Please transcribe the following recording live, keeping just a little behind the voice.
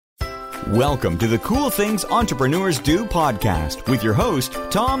Welcome to the Cool Things Entrepreneurs Do podcast with your host,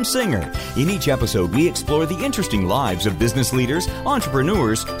 Tom Singer. In each episode, we explore the interesting lives of business leaders,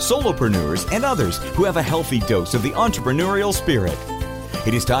 entrepreneurs, solopreneurs, and others who have a healthy dose of the entrepreneurial spirit.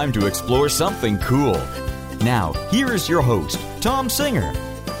 It is time to explore something cool. Now, here is your host, Tom Singer.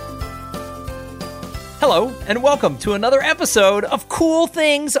 Hello, and welcome to another episode of Cool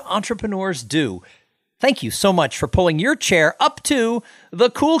Things Entrepreneurs Do. Thank you so much for pulling your chair up to the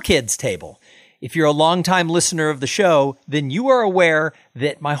cool kids table. If you're a longtime listener of the show, then you are aware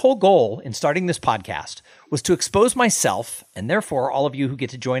that my whole goal in starting this podcast was to expose myself, and therefore all of you who get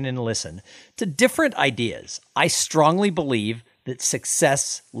to join in and listen, to different ideas. I strongly believe that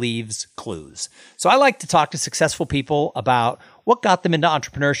success leaves clues. So I like to talk to successful people about what got them into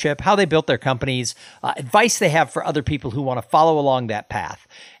entrepreneurship, how they built their companies, advice they have for other people who want to follow along that path.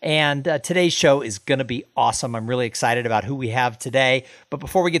 And today's show is going to be awesome. I'm really excited about who we have today. But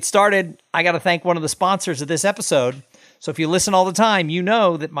before we get started, I got to thank one of the sponsors of this episode. So if you listen all the time, you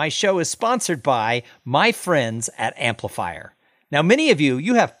know that my show is sponsored by my friends at Amplifier. Now, many of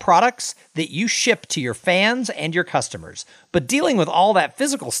you have products that you ship to your fans and your customers, but dealing with all that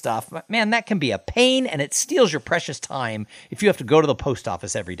physical stuff, man, that can be a pain and it steals your precious time if you have to go to the post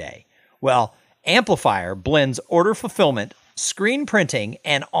office every day. Well, Amplifier blends order fulfillment, screen printing,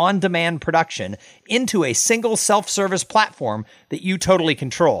 and on-demand production into a single self-service platform that you totally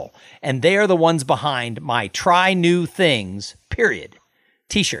control. And they are the ones behind my Try New Things, period.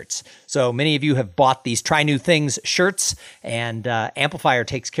 T-shirts. So many of you have bought these Try New Things shirts, and Amplifier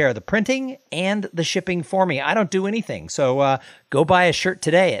takes care of the printing and the shipping for me. I don't do anything. So go buy a shirt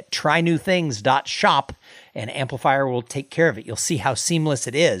today at trynewthings.shop, and Amplifier will take care of it. You'll see how seamless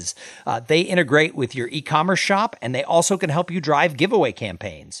it is. They integrate with your e-commerce shop, and they also can help you drive giveaway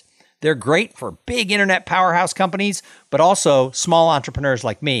campaigns. They're great for big internet powerhouse companies, but also small entrepreneurs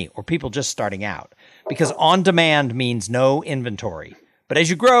like me or people just starting out, because on-demand means no inventory. But as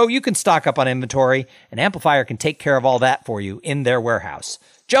you grow, you can stock up on inventory, and Amplifier can take care of all that for you in their warehouse.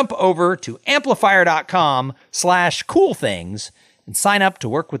 Jump over to amplifier.com/coolthings and sign up to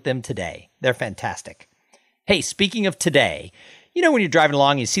work with them today. They're fantastic. Hey, speaking of today, you know when you're driving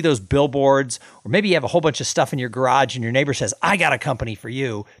along, you see those billboards, or maybe you have a whole bunch of stuff in your garage and your neighbor says, I got a company for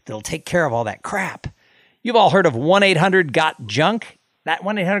you that'll take care of all that crap. You've all heard of 1-800-GOT-JUNK? That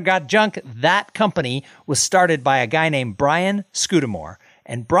 1-800-GOT-JUNK, that company was started by a guy named Brian Scudamore.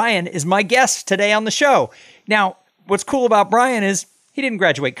 And Brian is my guest today on the show. Now, what's cool about Brian is he didn't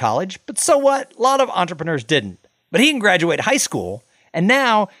graduate college, but so what? A lot of entrepreneurs didn't. But he didn't graduate high school. And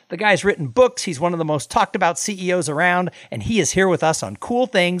now the guy's written books. He's one of the most talked about CEOs around. And he is here with us on Cool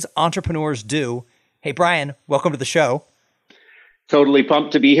Things Entrepreneurs Do. Hey, Brian, welcome to the show. Totally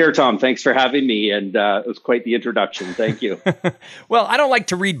pumped to be here, Tom. Thanks for having me. And it was quite the introduction. Thank you. Well, I don't like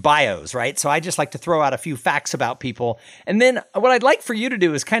to read bios, right? So I just like to throw out a few facts about people. And then what I'd like for you to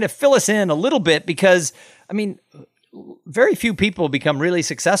do is kind of fill us in a little bit because, I mean, very few people become really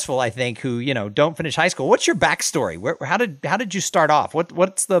successful, I think, who, don't finish high school. What's your backstory? How did you start off?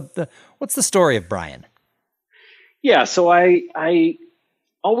 What's the story of Brian? Yeah, so I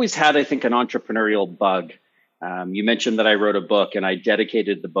always had, I think, an entrepreneurial bug. You mentioned that I wrote a book, and I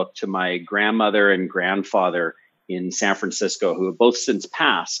dedicated the book to my grandmother and grandfather in San Francisco, who have both since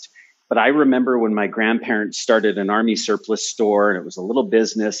passed. But I remember when my grandparents started an army surplus store, and it was a little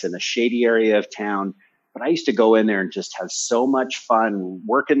business in a shady area of town. But I used to go in there and just have so much fun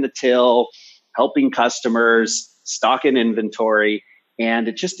working the till, helping customers, stocking inventory. And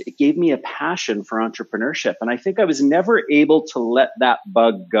it gave me a passion for entrepreneurship. And I think I was never able to let that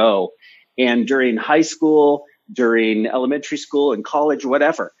bug go. And during high school, during elementary school and college,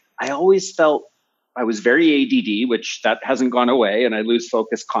 whatever, I always felt I was very ADD, which that hasn't gone away, and I lose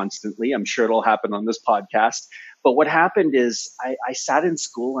focus constantly. I'm sure it'll happen on this podcast. But what happened is I sat in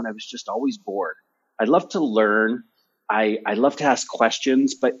school and I was just always bored. I love to learn. I love to ask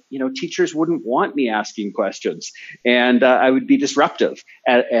questions, but teachers wouldn't want me asking questions, and I would be disruptive,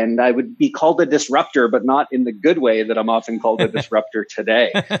 and I would be called a disruptor, but not in the good way that I'm often called a disruptor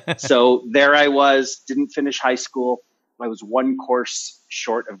today. So there I was, didn't finish high school. I was one course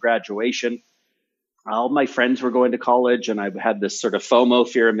short of graduation. All my friends were going to college, and I had this sort of FOMO,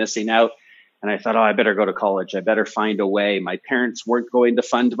 fear of missing out. And I thought, I better go to college. I better find a way. My parents weren't going to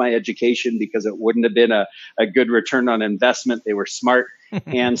fund my education because it wouldn't have been a good return on investment. They were smart.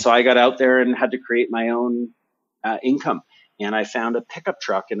 And so I got out there and had to create my own income. And I found a pickup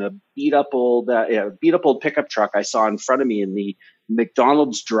truck and a beat up old pickup truck I saw in front of me in the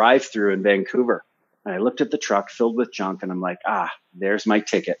McDonald's drive-thru in Vancouver. And I looked at the truck filled with junk, and I'm like, there's my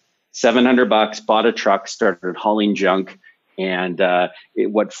ticket. $700, bought a truck, started hauling junk. And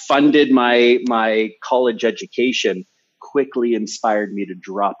what funded my college education quickly inspired me to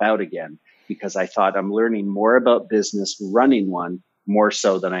drop out again, because I thought I'm learning more about business running one more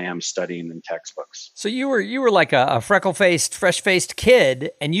so than I am studying in textbooks. So you were like a freckle-faced, fresh-faced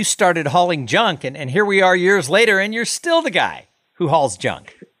kid, and you started hauling junk, and here we are years later, and you're still the guy who hauls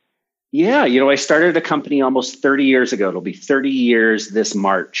junk. Yeah, I started a company almost 30 years ago. It'll be 30 years this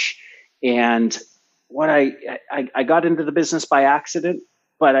March. And what I got into the business by accident,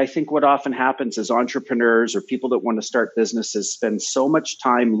 but I think what often happens is entrepreneurs or people that want to start businesses spend so much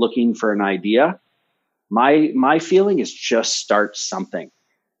time looking for an idea. My feeling is just start something.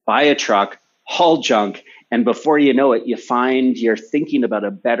 Buy a truck, haul junk, and before you know it, you find you're thinking about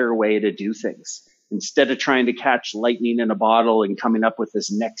a better way to do things. Instead of trying to catch lightning in a bottle and coming up with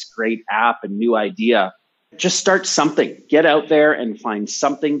this next great app and new idea, just start something. Get out there and find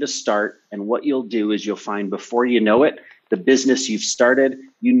something to start. And what you'll do is you'll find before you know it, the business you've started,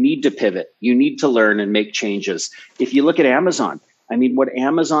 you need to pivot. You need to learn and make changes. If you look at Amazon, what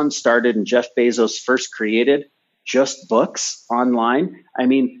Amazon started and Jeff Bezos first created, just books online.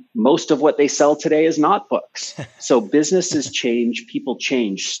 Most of what they sell today is not books. So businesses change, people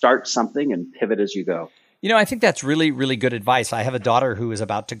change. Start something and pivot as you go. I think that's really, really good advice. I have a daughter who is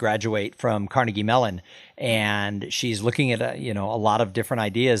about to graduate from Carnegie Mellon, and she's looking at a lot of different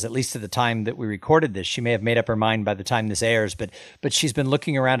ideas, at least at the time that we recorded this. She may have made up her mind by the time this airs, but she's been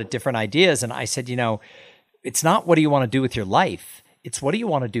looking around at different ideas. And I said, it's not what do you want to do with your life? It's what do you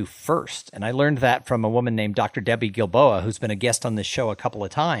want to do first? And I learned that from a woman named Dr. Debbie Gilboa, who's been a guest on this show a couple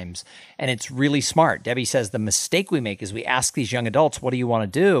of times. And it's really smart. Debbie says the mistake we make is we ask these young adults, what do you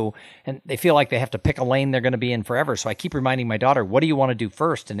want to do? And they feel like they have to pick a lane they're going to be in forever. So I keep reminding my daughter, what do you want to do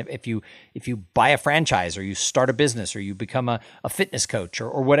first? And if you buy a franchise or you start a business or you become a fitness coach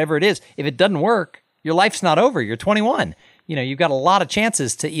or whatever it is, if it doesn't work, your life's not over. You're 21. You've got a lot of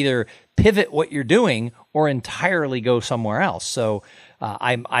chances to either pivot what you're doing or entirely go somewhere else. So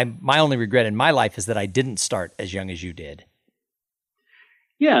my only regret in my life is that I didn't start as young as you did.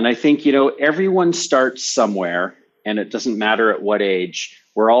 Yeah, and I think, everyone starts somewhere, and it doesn't matter at what age.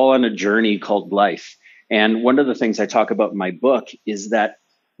 We're all on a journey called life. And one of the things I talk about in my book is that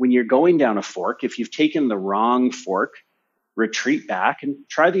when you're going down a fork, if you've taken the wrong fork, retreat back and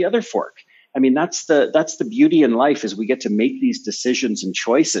try the other fork. That's the beauty in life, is we get to make these decisions and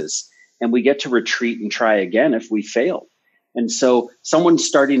choices, and we get to retreat and try again if we fail. And so someone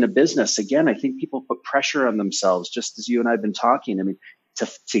starting a business, again, I think people put pressure on themselves, just as you and I have been talking,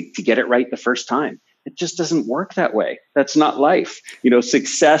 to get it right the first time. It just doesn't work that way. That's not life.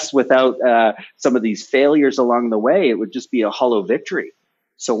 Success without some of these failures along the way, it would just be a hollow victory.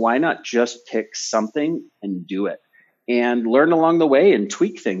 So why not just pick something and do it? And learn along the way and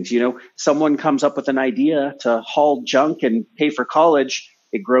tweak things. Someone comes up with an idea to haul junk and pay for college.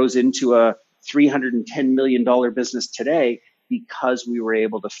 It grows into a $310 million business today because we were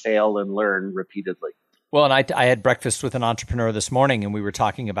able to fail and learn repeatedly. Well, and I had breakfast with an entrepreneur this morning, and we were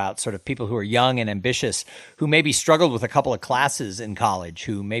talking about sort of people who are young and ambitious, who maybe struggled with a couple of classes in college,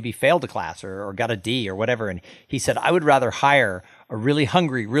 who maybe failed a class or got a D or whatever. And he said, I would rather hire a really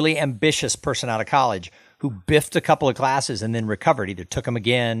hungry, really ambitious person out of college who biffed a couple of classes and then recovered, either took them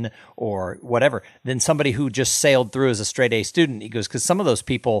again or whatever, than somebody who just sailed through as a straight A student. He goes, because some of those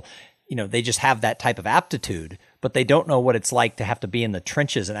people, they just have that type of aptitude, but they don't know what it's like to have to be in the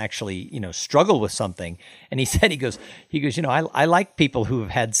trenches and actually, struggle with something. And he said, he goes, I like people who have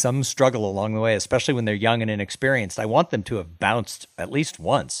had some struggle along the way, especially when they're young and inexperienced. I want them to have bounced at least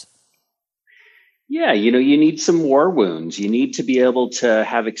once. Yeah, you need some war wounds. You need to be able to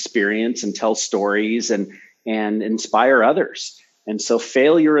have experience and tell stories and inspire others. And so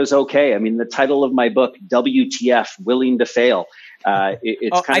failure is okay. The title of my book, WTF, Willing to Fail.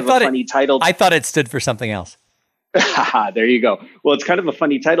 It's kind of a funny title. I thought it stood for something else. There you go. Well, it's kind of a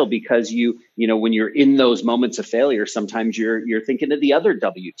funny title because when you're in those moments of failure, sometimes you're thinking of the other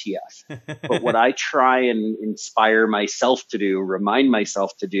WTF. But what I try and inspire myself to do, remind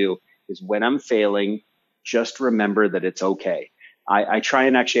myself to do, is when I'm failing, just remember that it's okay. I try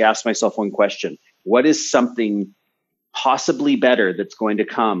and actually ask myself one question: what is something possibly better that's going to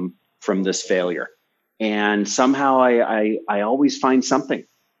come from this failure? And somehow I always find something.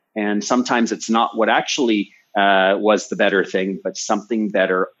 And sometimes it's not what actually was the better thing, but something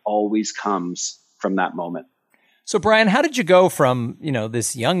better always comes from that moment. So Brian, how did you go from,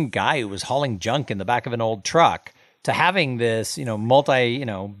 this young guy who was hauling junk in the back of an old truck to having this,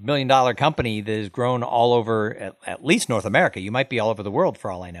 multi-million-dollar company that has grown all over at least North America? You might be all over the world for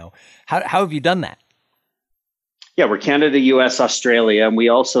all I know. How have you done that? Yeah, we're Canada, US, Australia. And we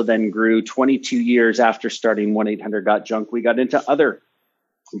also then grew 22 years after starting 1-800-GOT-JUNK. We got into other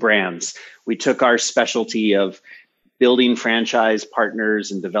brands. We took our specialty of building franchise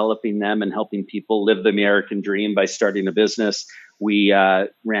partners and developing them and helping people live the American dream by starting a business. We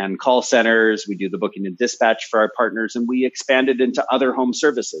ran call centers. We do the booking and dispatch for our partners. And we expanded into other home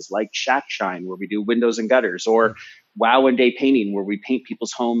services like Shack Shine, where we do windows and gutters, or Wow and Day Painting, where we paint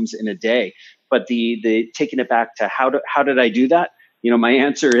people's homes in a day. But the taking it back to how did I do that? My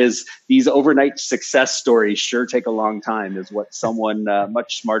answer is these overnight success stories sure take a long time, is what someone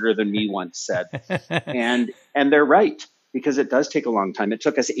much smarter than me once said. And they're right, because it does take a long time. It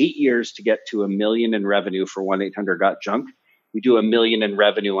took us 8 years to get to $1 million in revenue for 1-800-GOT-JUNK. We do $1 million in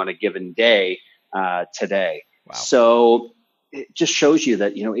revenue on a given day today. Wow. So it just shows you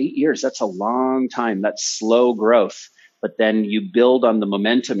that, 8 years, that's a long time. That's slow growth. But then you build on the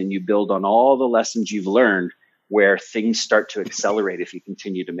momentum and you build on all the lessons you've learned, where things start to accelerate if you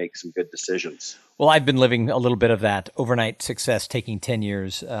continue to make some good decisions. Well, I've been living a little bit of that overnight success taking 10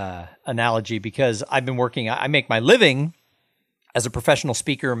 years analogy, because I've been working, I make my living as a professional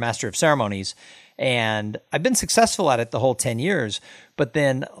speaker, master of ceremonies, and I've been successful at it the whole 10 years. But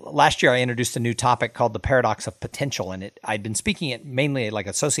then last year I introduced a new topic called the paradox of potential. And I'd been speaking at mainly like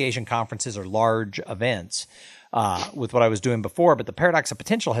association conferences or large events with what I was doing before. But the paradox of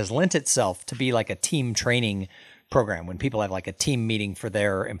potential has lent itself to be like a team training program when people have like a team meeting for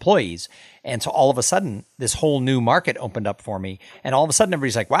their employees. And so all of a sudden, this whole new market opened up for me. And all of a sudden,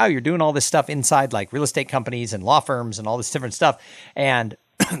 everybody's like, wow, you're doing all this stuff inside like real estate companies and law firms and all this different stuff. And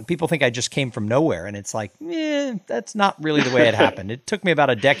people think I just came from nowhere. And it's like, that's not really the way it happened. It took me about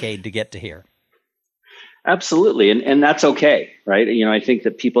a decade to get to here. Absolutely. And that's okay, right? I think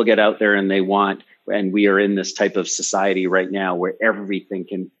that people get out there and they want, and we are in this type of society right now where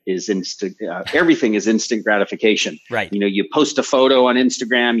everything is instant gratification. Right. You post a photo on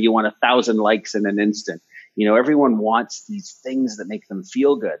Instagram, you want 1,000 likes in an instant. Everyone wants these things that make them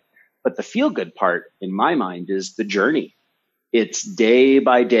feel good. But the feel good part, in my mind, is the journey. It's day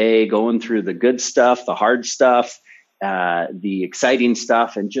by day going through the good stuff, the hard stuff, the exciting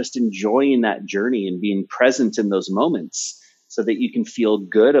stuff, and just enjoying that journey and being present in those moments, so that you can feel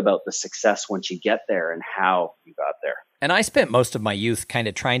good about the success once you get there and how you got there. And I spent most of my youth kind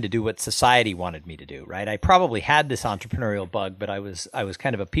of trying to do what society wanted me to do, right? I probably had this entrepreneurial bug, but I was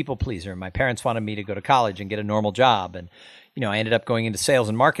kind of a people pleaser. My parents wanted me to go to college and get a normal job. And, I ended up going into sales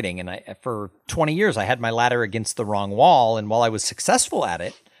and marketing. And for 20 years, I had my ladder against the wrong wall. And while I was successful at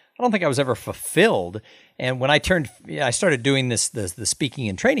it, I don't think I was ever fulfilled. And when I started doing the speaking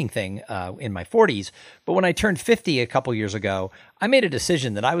and training thing in my 40s. But when I turned 50 a couple years ago, I made a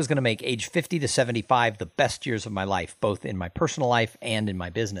decision that I was going to make age 50 to 75 the best years of my life, both in my personal life and in my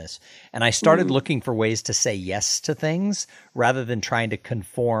business. And I started looking for ways to say yes to things rather than trying to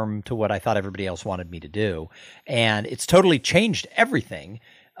conform to what I thought everybody else wanted me to do. And it's totally changed everything.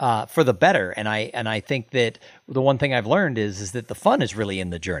 For the better. And I think that the one thing I've learned is that the fun is really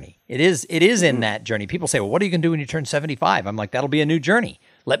in the journey. It is in that journey. People say, well, what are you going to do when you turn 75? I'm like, that'll be a new journey.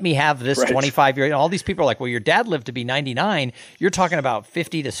 Let me have this 25-year. All these people are like, well, your dad lived to be 99. You're talking about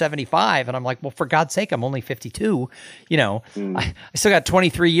 50 to 75. And I'm like, well, for God's sake, I'm only 52. I still got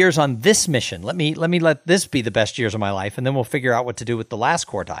 23 years on this mission. Let me this be the best years of my life. And then we'll figure out what to do with the last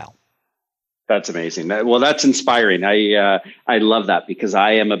quartile. That's amazing. Well, that's inspiring. I love that, because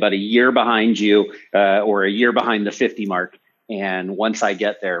I am about a year behind you, or a year behind the 50 mark. And once I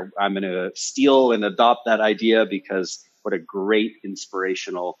get there, I'm going to steal and adopt that idea, because what a great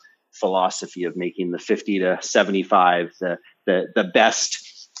inspirational philosophy of making the 50 to 75 the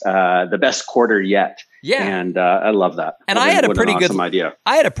best quarter yet. Yeah. And I love that. And I had a pretty good idea.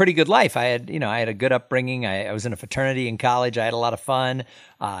 I had a pretty good life. I had a good upbringing. I was in a fraternity in college. I had a lot of fun.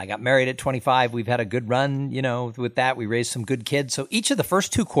 I got married at 25. We've had a good run, with that. We raised some good kids. So each of the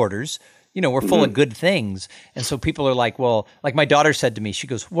first 2 quarters, we're full of good things. And so people are like, well, like my daughter said to me, she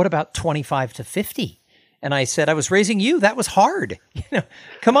goes, what about 25 to 50? And I said, I was raising you. That was hard.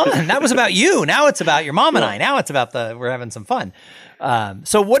 Come on. That was about you. Now it's about your mom and I. Now it's about we're having some fun.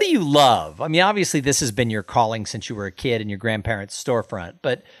 So what do you love? I mean, obviously this has been your calling since you were a kid in your grandparents' storefront,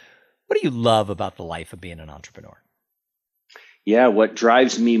 but what do you love about the life of being an entrepreneur? Yeah, what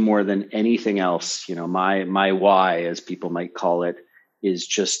drives me more than anything else, my why, as people might call it, is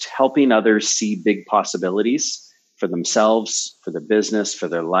just helping others see big possibilities for themselves, for their business, for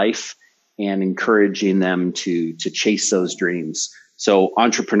their life, and encouraging them to chase those dreams. So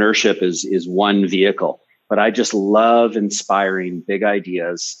entrepreneurship is one vehicle, but I just love inspiring big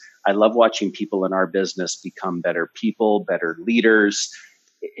ideas. I love watching people in our business become better people, better leaders.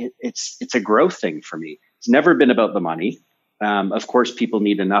 It's a growth thing for me. It's never been about the money. Of course, people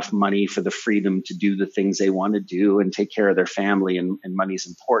need enough money for the freedom to do the things they want to do and take care of their family, and money is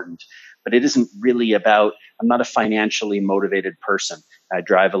important. But it isn't really about, I'm not a financially motivated person. I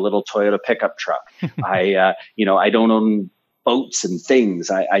drive a little Toyota pickup truck. I don't own boats and things.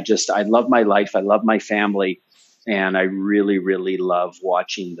 I love my life. I love my family. And I really, really love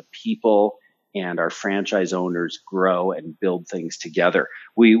watching the people and our franchise owners grow and build things together.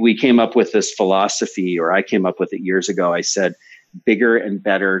 We came up with this philosophy, or I came up with it years ago. I said, bigger and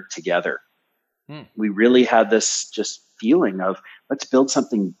better together. We really had this just feeling of, let's build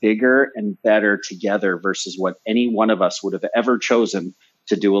something bigger and better together versus what any one of us would have ever chosen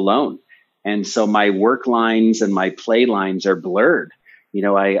to do alone. And so my work lines and my play lines are blurred.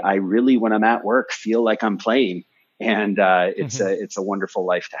 I really, when I'm at work, feel like I'm playing. And it's a wonderful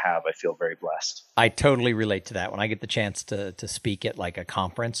life to have. I feel very blessed. I totally relate to that. When I get the chance to speak at like a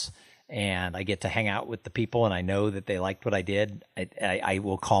conference and I get to hang out with the people and I know that they liked what I did, I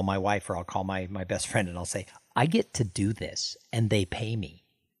will call my wife or I'll call my best friend and I'll say, I get to do this and they pay me.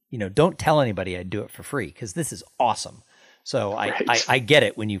 Don't tell anybody I do it for free because this is awesome. So right. I get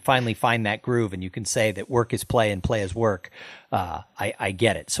it when you finally find that groove and you can say that work is play and play is work. I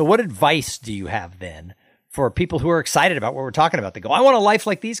get it. So what advice do you have then for people who are excited about what we're talking about? They go, I want a life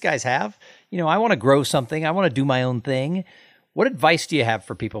like these guys have. I want to grow something. I want to do my own thing. What advice do you have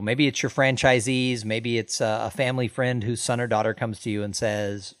for people? Maybe it's your franchisees. Maybe it's a family friend whose son or daughter comes to you and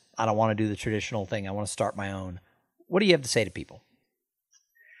says, I don't want to do the traditional thing. I want to start my own. What do you have to say to people?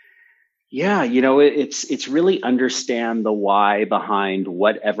 Yeah, it's really understand the why behind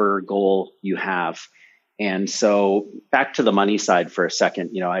whatever goal you have. And so back to the money side for a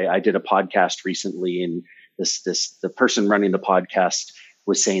second, I did a podcast recently, and the person running the podcast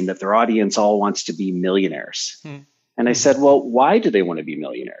was saying that their audience all wants to be millionaires. And I said, well, why do they want to be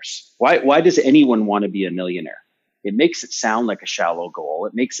millionaires? Why does anyone want to be a millionaire? It makes it sound like a shallow goal.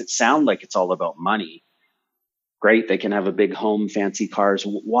 It makes it sound like it's all about money. Great, they can have a big home, fancy cars.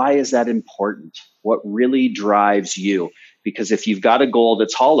 Why is that important? What really drives you? Because if you've got a goal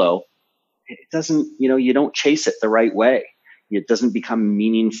that's hollow, it doesn't, you don't chase it the right way. It doesn't become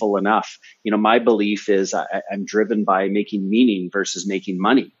meaningful enough. My belief is I'm driven by making meaning versus making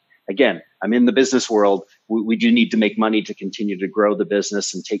money. Again, I'm in the business world. We do need to make money to continue to grow the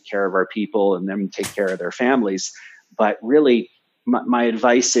business and take care of our people and them take care of their families. But really, my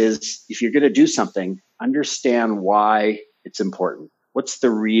advice is if you're going to do something, understand why it's important. What's the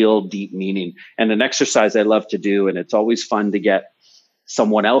real deep meaning? And an exercise I love to do, and it's always fun to get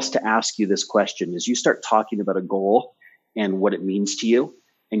someone else to ask you this question, is you start talking about a goal and what it means to you,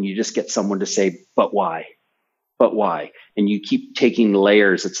 and you just get someone to say, but why? But why? And you keep taking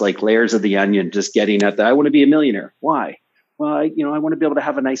layers. It's like layers of the onion, just getting at that. I want to be a millionaire. Why? Well, I want to be able to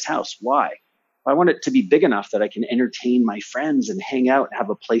have a nice house. Why? I want it to be big enough that I can entertain my friends and hang out and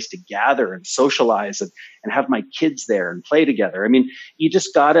have a place to gather and socialize and have my kids there and play together. I mean, you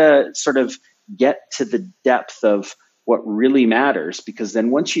just got to sort of get to the depth of what really matters, because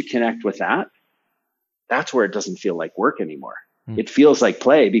then once you connect with that, that's where it doesn't feel like work anymore. It feels like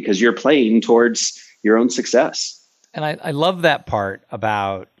play because you're playing towards your own success. And I love that part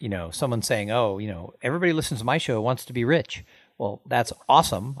about, someone saying, oh, everybody listens to my show who wants to be rich. Well, that's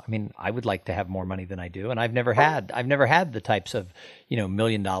awesome. I mean, I would like to have more money than I do. And I've never had the types of, $1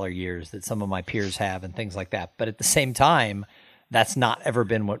 million years that some of my peers have and things like that. But at the same time, that's not ever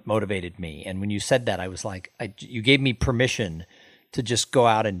been what motivated me. And when you said that, I was like, you gave me permission to just go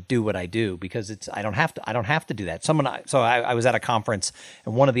out and do what I do, because I don't have to do that. I was at a conference,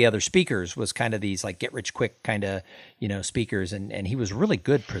 and one of the other speakers was kind of these like get rich quick kind of, speakers. And he was a really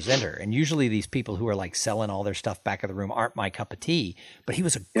good presenter. And usually these people who are like selling all their stuff back of the room aren't my cup of tea, but he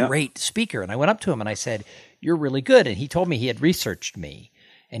was a great speaker. And I went up to him and I said, you're really good. And he told me he had researched me.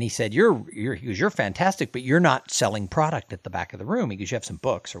 And he said, you're fantastic, but you're not selling product at the back of the room. He goes, you have some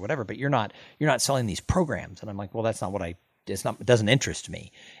books or whatever, but you're not selling these programs. And I'm like, well, that's not what it doesn't interest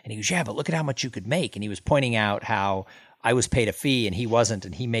me. And he goes, yeah, but look at how much you could make. And he was pointing out how I was paid a fee and he wasn't,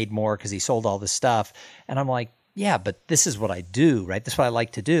 and he made more because he sold all this stuff. And I'm like, yeah, but this is what I do, right? This is what I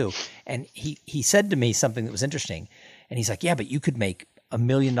like to do. And he said to me something that was interesting. And he's like, yeah, but you could make $1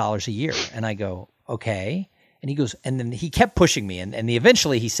 million a year. And I go, okay. And he goes, and then he kept pushing me. And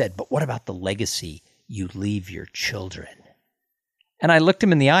eventually he said, but what about the legacy you leave your children? And I looked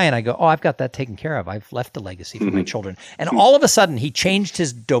him in the eye and I go, oh, I've got that taken care of. I've left a legacy for my children. And all of a sudden he changed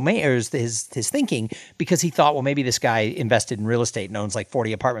his domain, or his thinking, because he thought, well, maybe this guy invested in real estate and owns like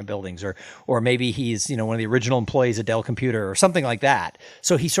 40 apartment buildings, or maybe he's, one of the original employees of Dell Computer or something like that.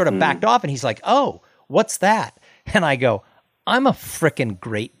 So he sort of backed off and he's like, oh, what's that? And I go, I'm a frickin'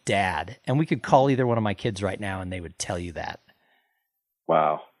 great dad. And we could call either one of my kids right now and they would tell you that.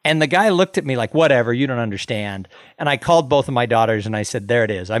 Wow. And the guy looked at me like, whatever, you don't understand. And I called both of my daughters and I said, there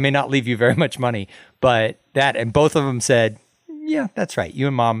it is. I may not leave you very much money, but that, and both of them said, yeah, that's right. You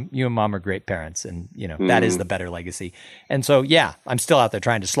and mom are great parents. And that is the better legacy. And so, yeah, I'm still out there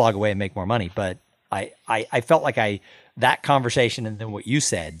trying to slog away and make more money. But I felt like that conversation and then what you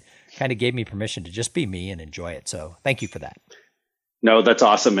said kind of gave me permission to just be me and enjoy it. So thank you for that. No, that's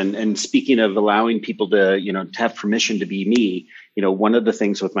awesome. And speaking of allowing people to, to have permission to be me, one of the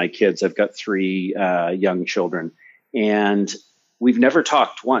things with my kids, I've got 3 young children, and we've never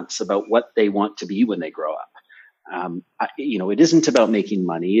talked once about what they want to be when they grow up. It isn't about making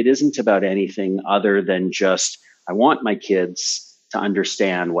money. It isn't about anything other than just, I want my kids to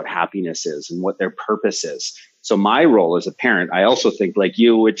understand what happiness is and what their purpose is. So my role as a parent, I also think like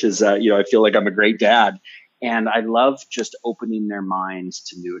you, which is, I feel like I'm a great dad. And I love just opening their minds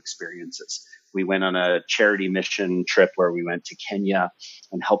to new experiences. We went on a charity mission trip where we went to Kenya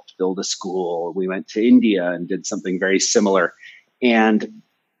and helped build a school. We went to India and did something very similar. And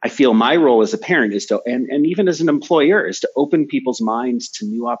I feel my role as a parent is to, and even as an employer, is to open people's minds to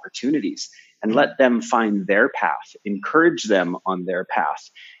new opportunities and let them find their path, encourage them on their path,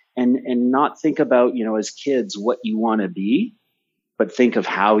 and not think about, as kids, what you want to be, but think of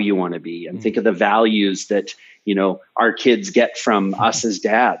how you want to be and think of the values that, our kids get from us as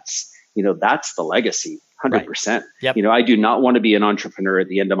dads. That's the legacy, 100%. Right. Yep. I do not want to be an entrepreneur at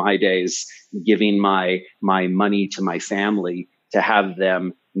the end of my days, giving my money to my family to have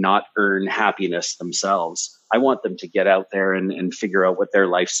them not earn happiness themselves. I want them to get out there and figure out what their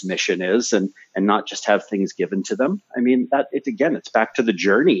life's mission is and not just have things given to them. I mean, it's back to the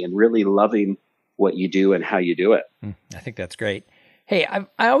journey and really loving what you do and how you do it. I think that's great. Hey,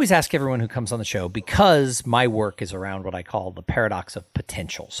 I always ask everyone who comes on the show, because my work is around what I call the paradox of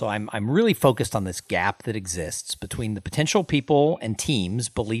potential. So I'm really focused on this gap that exists between the potential people and teams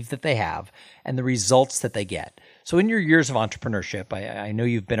believe that they have and the results that they get. So in your years of entrepreneurship, I know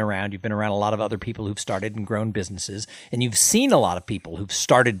you've been around a lot of other people who've started and grown businesses, and you've seen a lot of people who've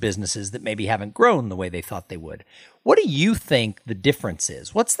started businesses that maybe haven't grown the way they thought they would. What do you think the difference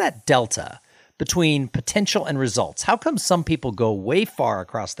is? What's that delta between potential and results? How come some people go way far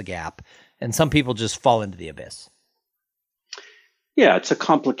across the gap and some people just fall into the abyss? Yeah, it's a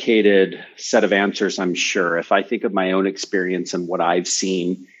complicated set of answers, I'm sure. If I think of my own experience and what I've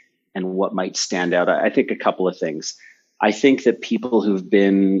seen and what might stand out, I think a couple of things. I think that people who've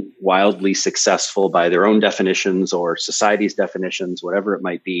been wildly successful by their own definitions or society's definitions, whatever it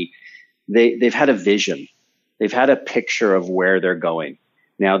might be, they've had a vision. They've had a picture of where they're going.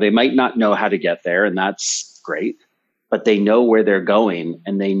 Now, they might not know how to get there, and that's great, but they know where they're going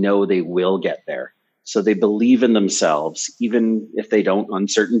and they know they will get there. So they believe in themselves, even if they don't on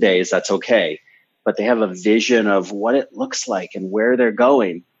certain days, that's okay. But they have a vision of what it looks like and where they're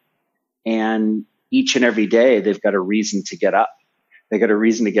going. And each and every day, they've got a reason to get up. They got a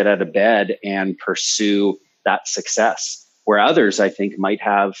reason to get out of bed and pursue that success. Where others, I think, might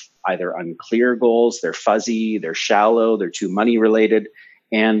have either unclear goals, they're fuzzy, they're shallow, they're too money related,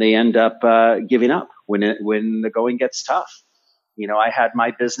 and they end up giving up when the going gets tough. I had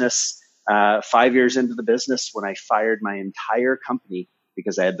my business 5 years into the business when I fired my entire company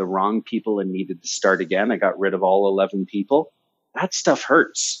because I had the wrong people and needed to start again. I got rid of all 11 people. That stuff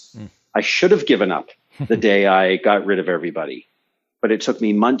hurts. I should have given up the day I got rid of everybody, but it took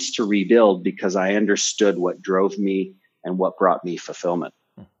me months to rebuild because I understood what drove me and what brought me fulfillment.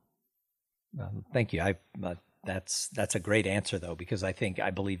 Thank you. That's a great answer though, because I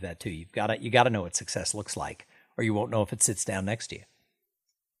believe that too. You got to know what success looks like, or you won't know if it sits down next to you.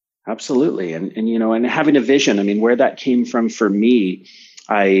 Absolutely. And having a vision, I mean, where that came from for me,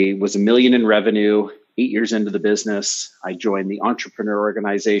 I was $1 million in revenue. 8 years into the business, I joined the Entrepreneur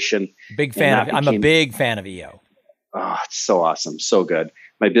Organization. I'm a big fan of EO. Oh, it's so awesome. So good.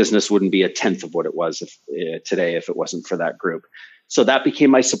 My business wouldn't be a tenth of what it was today if it wasn't for that group. So that became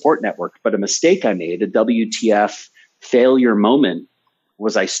my support network. But a mistake I made, a WTF failure moment,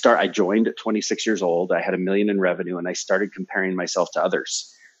 was I joined at 26 years old. I had $1 million in revenue and I started comparing myself to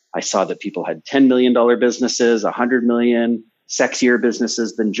others. I saw that people had $10 million businesses, $100 million, sexier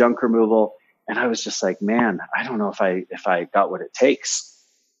businesses than junk removal. And I was just like, man, I don't know if I got what it takes.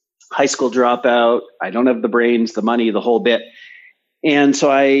 High school dropout. I don't have the brains, the money, the whole bit. And so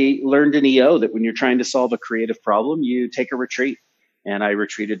I learned in EO that when you're trying to solve a creative problem, you take a retreat. And I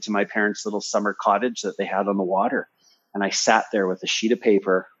retreated to my parents' little summer cottage that they had on the water. And I sat there with a sheet of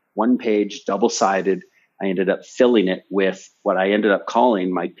paper, 1 page, double-sided. I ended up filling it with what I ended up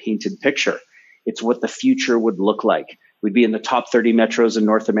calling my painted picture. It's what the future would look like. We'd be in the top 30 metros in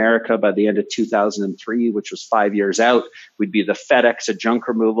North America by the end of 2003, which was 5 years out. We'd be the FedEx of junk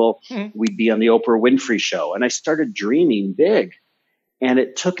removal. We'd be on the Oprah Winfrey Show. And I started dreaming big. And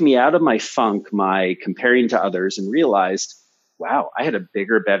it took me out of my funk, my comparing to others, and realized, wow, I had a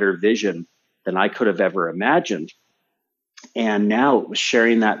bigger, better vision than I could have ever imagined. And now it was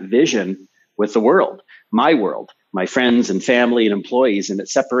sharing that vision with the world, my friends and family and employees. And it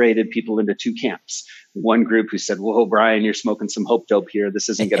separated people into two camps. One group who said, whoa, Brian, you're smoking some hope dope here. This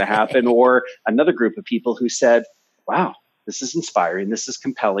isn't going to happen. Or another group of people who said, wow, this is inspiring. This is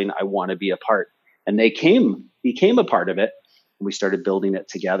compelling. I want to be a part. And they became a part of it. And we started building it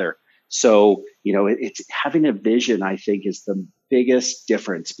together. So, it's having a vision, I think, is the biggest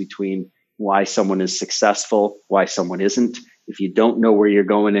difference between why someone is successful, why someone isn't. If you don't know where you're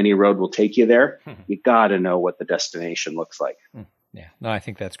going, any road will take you there. You got to know what the destination looks like. Yeah, no, I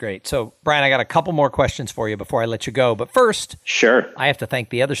think that's great. So, Brian, I got a couple more questions for you before I let you go. But first, sure, I have to thank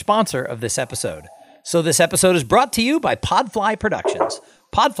the other sponsor of this episode. So this episode is brought to you by Podfly Productions.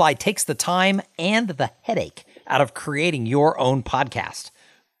 Podfly takes the time and the headache out of creating your own podcast.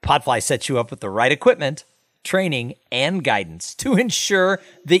 Podfly sets you up with the right equipment, training, and guidance to ensure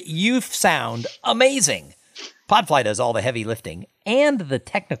that you sound amazing. Podfly does all the heavy lifting and the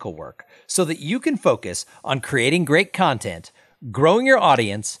technical work so that you can focus on creating great content, growing your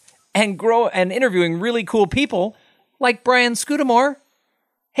audience, and interviewing really cool people like Brian Scudamore.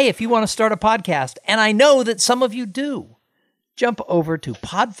 Hey, if you want to start a podcast, and I know that some of you do, jump over to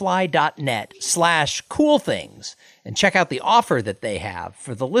podfly.net/coolthings and check out the offer that they have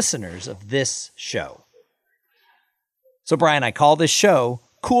for the listeners of this show. So, Brian, I call this show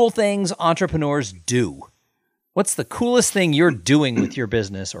Cool Things Entrepreneurs Do. What's the coolest thing you're doing with your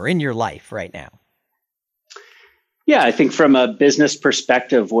business or in your life right now? Yeah, I think from a business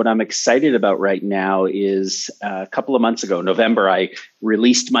perspective, what I'm excited about right now is a couple of months ago, November, I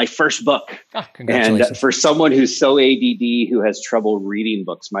released my first book. Oh, congratulations. And for someone who's so ADD, who has trouble reading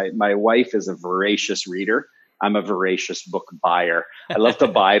books, my wife is a voracious reader. I'm a voracious book buyer. I love to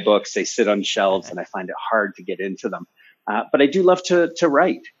buy books. They sit on shelves and I find it hard to get into them. But I do love to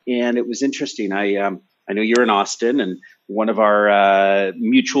write. And it was interesting. I know you're in Austin, and one of our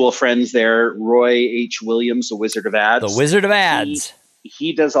mutual friends there, Roy H. Williams, the Wizard of Ads. The Wizard of Ads.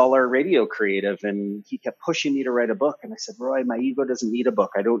 He does all our radio creative, and he kept pushing me to write a book. And I said, Roy, my ego doesn't need a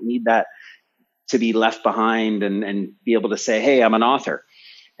book. I don't need that to be left behind and be able to say, hey, I'm an author.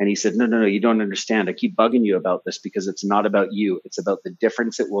 And he said, no, you don't understand. I keep bugging you about this because it's not about you. It's about the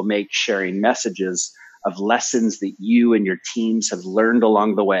difference it will make sharing messages of lessons that you and your teams have learned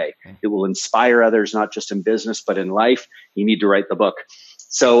along the way. It will inspire others, not just in business, but in life. You need to write the book.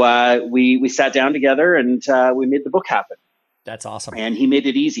 So we sat down together and we made the book happen. That's awesome. And he made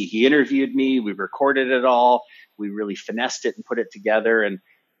it easy. He interviewed me. We recorded it all. We really finessed it and put it together and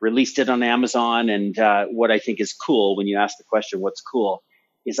released it on Amazon. And what I think is cool when you ask the question, what's cool,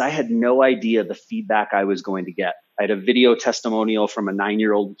 is I had no idea the feedback I was going to get. I had a video testimonial from a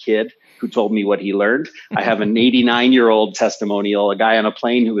 9-year-old kid who told me what he learned. I have an 89-year-old testimonial, a guy on a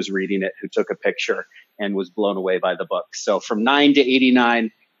plane who was reading it, who took a picture and was blown away by the book. So from 9 to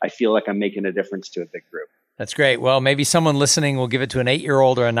 89, I feel like I'm making a difference to a big group. That's great. Well, maybe someone listening will give it to an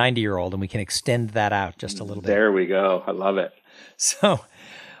 8-year-old or a 90-year-old, and we can extend that out just a little bit. There we go. I love it. So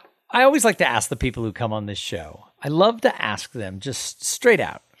I always like to ask the people who come on this show, I love to ask them just straight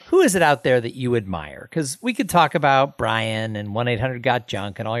out, who is it out there that you admire? Because we could talk about Brian and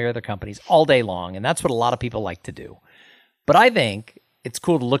 1-800-GOT-JUNK and all your other companies all day long, and that's what a lot of people like to do. But I think it's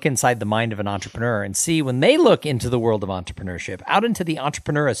cool to look inside the mind of an entrepreneur and see when they look into the world of entrepreneurship, out into the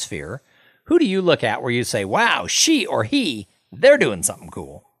entrepreneurosphere, who do you look at where you say, wow, she or he, they're doing something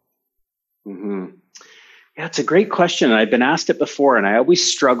cool? Mm-hmm. Yeah, it's a great question. I've been asked it before, and I always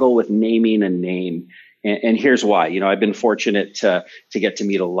struggle with naming a name. And here's why. I've been fortunate to get to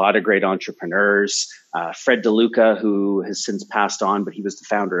meet a lot of great entrepreneurs. Fred DeLuca, who has since passed on, but he was the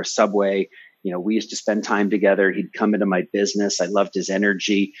founder of Subway. We used to spend time together. He'd come into my business. I loved his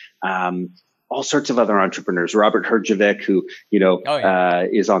energy. All sorts of other entrepreneurs. Robert Herjavec, who,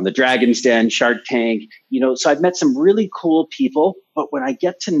 is on the Dragon's Den, Shark Tank. So I've met some really cool people. But when I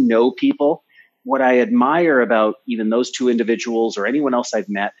get to know people, what I admire about even those two individuals or anyone else I've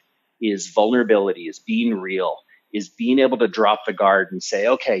met is vulnerability, is being real, is being able to drop the guard and say,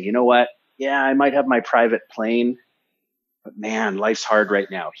 okay, you know what? Yeah, I might have my private plane, but man, life's hard right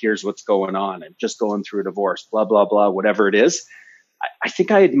now. Here's what's going on. I'm just going through a divorce, blah, blah, blah, whatever it is. I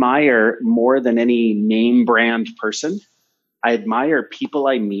think I admire more than any name brand person. I admire people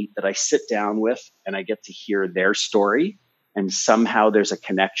I meet that I sit down with and I get to hear their story. And somehow there's a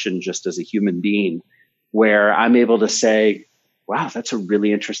connection just as a human being where I'm able to say, wow, that's a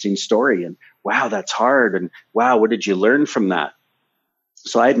really interesting story. And wow, that's hard. And wow, what did you learn from that?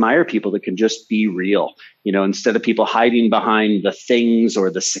 So I admire people that can just be real, instead of people hiding behind the things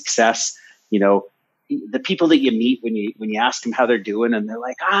or the success, the people that you meet when you ask them how they're doing and they're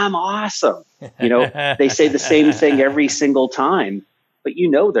like, I'm awesome. They say the same thing every single time, but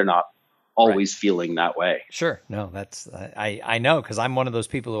they're not always feeling that way. Sure. No, that's, I know, because I'm one of those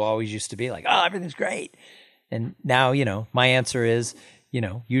people who always used to be like, oh, everything's great. And now, my answer is,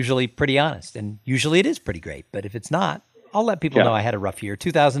 usually pretty honest, and usually it is pretty great. But if it's not, I'll let people know I had a rough year.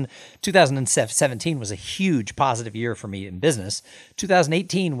 2017 was a huge positive year for me in business.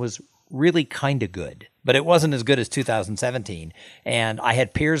 2018 was really kind of good, but it wasn't as good as 2017. And I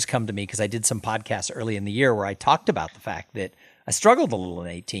had peers come to me because I did some podcasts early in the year where I talked about the fact that I struggled a little in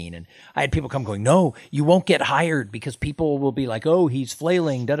 18. And I had people come going, no, you won't get hired because people will be like, oh, he's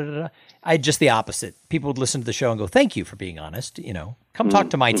flailing, da-da-da-da. I had just the opposite. People would listen to the show and go, thank you for being honest. Come talk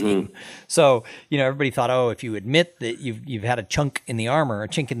to my team. So, everybody thought, oh, if you admit that you've had a chink in the armor,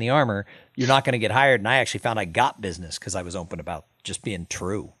 you're not going to get hired. And I actually found I got business because I was open about just being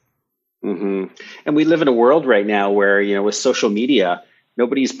true. Mm-hmm. And we live in a world right now where, with social media,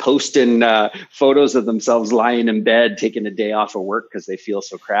 nobody's posting photos of themselves lying in bed, taking a day off of work because they feel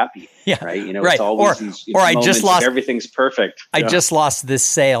so crappy. Yeah, right. Right. It's always these I just lost. Everything's perfect. I just lost this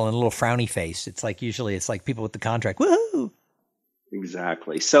sale, and a little frowny face. It's like usually it's like people with the contract. Woohoo!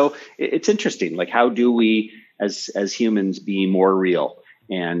 Exactly. So it's interesting. Like, how do we, as humans, be more real?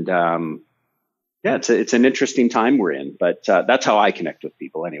 And it's an interesting time we're in. But that's how I connect with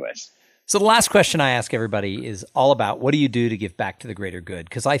people, anyways. So the last question I ask everybody is all about, what do you do to give back to the greater good?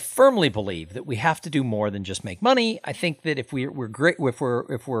 Because I firmly believe that we have to do more than just make money. I think that if we're great, if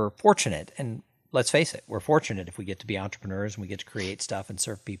we're fortunate, and let's face it, we're fortunate if we get to be entrepreneurs and we get to create stuff and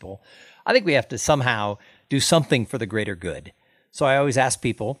serve people. I think we have to somehow do something for the greater good. So I always ask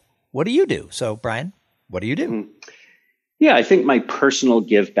people, what do you do? So Brian, what do you do? Mm-hmm. Yeah, I think my personal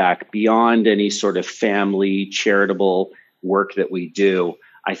give back beyond any sort of family charitable work that we do,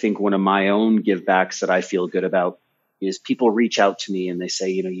 I think one of my own give backs that I feel good about is people reach out to me and they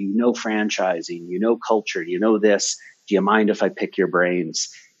say, franchising, culture, this, do you mind if I pick your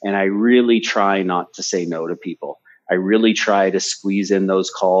brains? And I really try not to say no to people. I really try to squeeze in those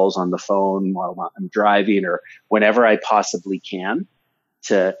calls on the phone while I'm driving or whenever I possibly can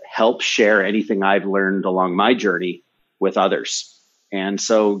to help share anything I've learned along my journey with others. And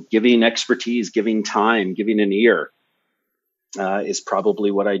so giving expertise, giving time, giving an ear, is probably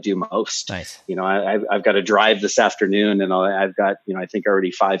what I do most. Nice. I've got to drive this afternoon and I've got, I think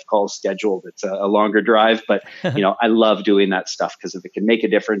already 5 calls scheduled. It's a longer drive, but I love doing that stuff because if it can make a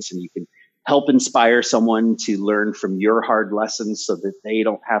difference and you can help inspire someone to learn from your hard lessons so that they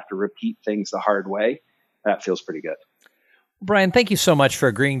don't have to repeat things the hard way, that feels pretty good. Brian, thank you so much for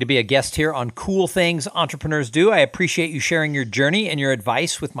agreeing to be a guest here on Cool Things Entrepreneurs Do. I appreciate you sharing your journey and your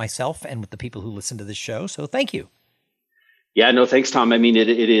advice with myself and with the people who listen to this show. So thank you. Yeah, no, thanks, Tom. I mean, it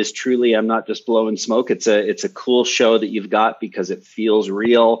is truly, I'm not just blowing smoke. It's a cool show that you've got because it feels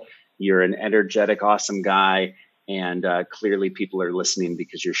real. You're an energetic, awesome guy. And clearly people are listening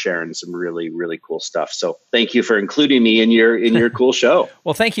because you're sharing some really, really cool stuff. So thank you for including me in your cool show.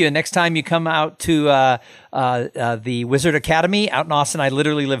 Well, thank you. And next time you come out to the Wizard Academy out in Austin, I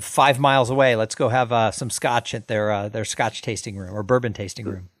literally live 5 miles away. Let's go have some scotch at their scotch tasting room or bourbon tasting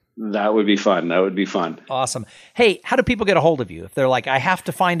room. That would be fun. Awesome. Hey, how do people get a hold of you? If they're like, I have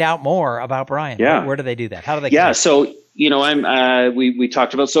to find out more about Brian, where do they do that? How do they connect? So, we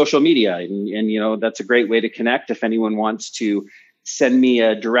talked about social media and that's a great way to connect. If anyone wants to send me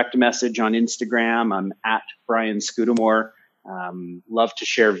a direct message on Instagram, I'm at Brian Scudamore. Love to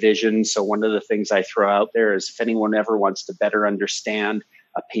share vision. So one of the things I throw out there is if anyone ever wants to better understand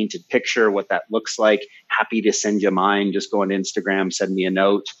a painted picture, what that looks like, happy to send you mine. Just go on Instagram, send me a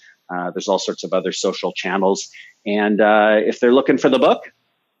note. There's all sorts of other social channels. And if they're looking for the book,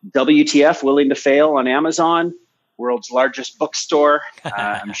 WTF, Willing to Fail on Amazon, world's largest bookstore.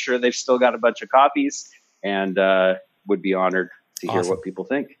 I'm sure they've still got a bunch of copies and would be honored to hear what people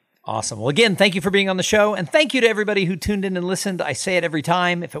think. Awesome. Well, again, thank you for being on the show. And thank you to everybody who tuned in and listened. I say it every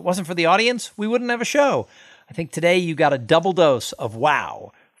time. If it wasn't for the audience, we wouldn't have a show. I think today you got a double dose of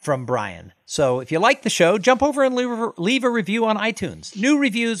wow from Brian. So if you like the show, jump over and leave a review on iTunes. New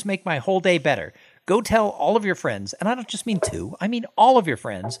reviews make my whole day better. go tell all of your friends, and I don't just mean two, I mean all of your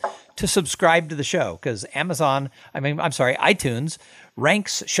friends, to subscribe to the show, because iTunes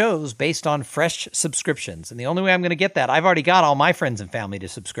ranks shows based on fresh subscriptions. And the only way I'm going to get that, I've already got all my friends and family to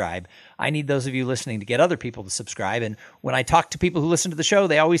subscribe. I need those of you listening to get other people to subscribe. And when I talk to people who listen to the show,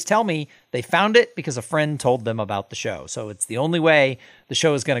 they always tell me they found it because a friend told them about the show. So it's the only way the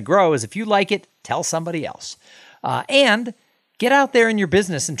show is going to grow is if you like it, tell somebody else. And get out there in your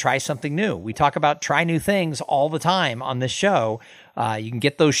business and try something new. We talk about try new things all the time on this show. You can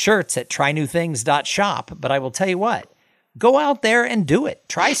get those shirts at trynewthings.shop. But I will tell you what, go out there and do it.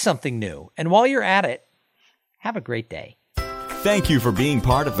 Try something new. And while you're at it, have a great day. Thank you for being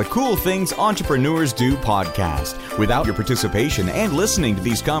part of the Cool Things Entrepreneurs Do podcast. Without your participation and listening to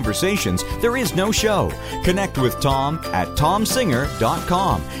these conversations, there is no show. Connect with Tom at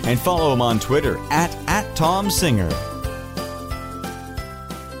tomsinger.com and follow him on Twitter at TomSinger.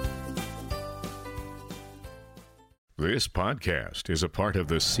 This podcast is a part of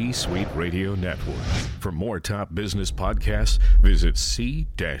the C-Suite Radio Network. For more top business podcasts, visit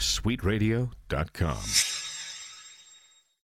c-suiteradio.com.